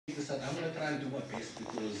listen, I'm gonna try and do my best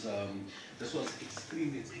because this was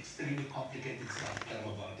it's extremely complicated stuff that I'm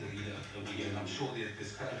about to read over here, and I'm sure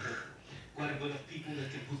there's quite a bit of people that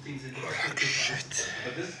can put things into perspective.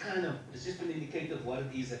 But this kind of it's just an indicator of what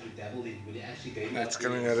it is that we dabbled in. We actually gave That's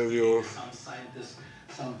coming out of your some scientists,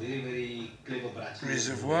 some very clever brats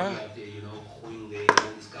reservoir. out there, you know, going there,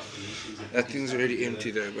 all these calculations. That thing's already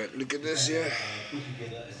empty though, but look at this here.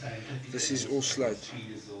 This is all sludge.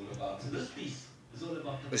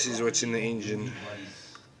 This is what's in the engine.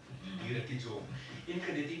 In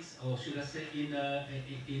kinetics, or should I say in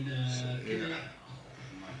Yeah.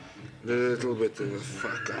 A little bit of a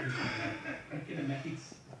fuck up.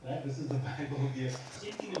 kinematics, this is the Bible here.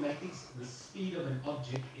 In kinematics, the speed of an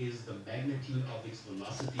object is the magnitude of its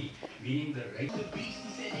velocity, meaning the rate of beast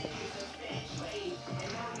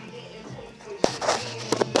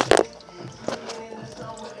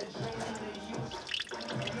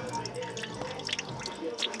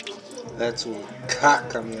That's all cat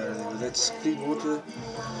coming out of there. That's clean water.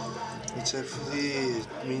 Which hopefully it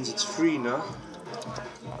means it's free now.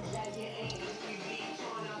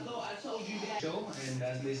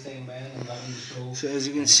 So as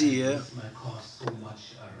you can see here,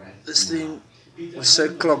 this thing was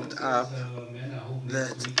so clogged up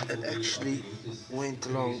that it actually went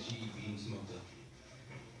along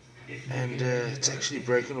and it's actually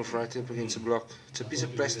broken off right up against the block. It's a piece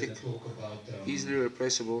of plastic, easily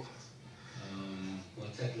replaceable,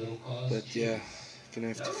 but yeah, you're gonna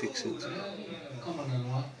have to fix it.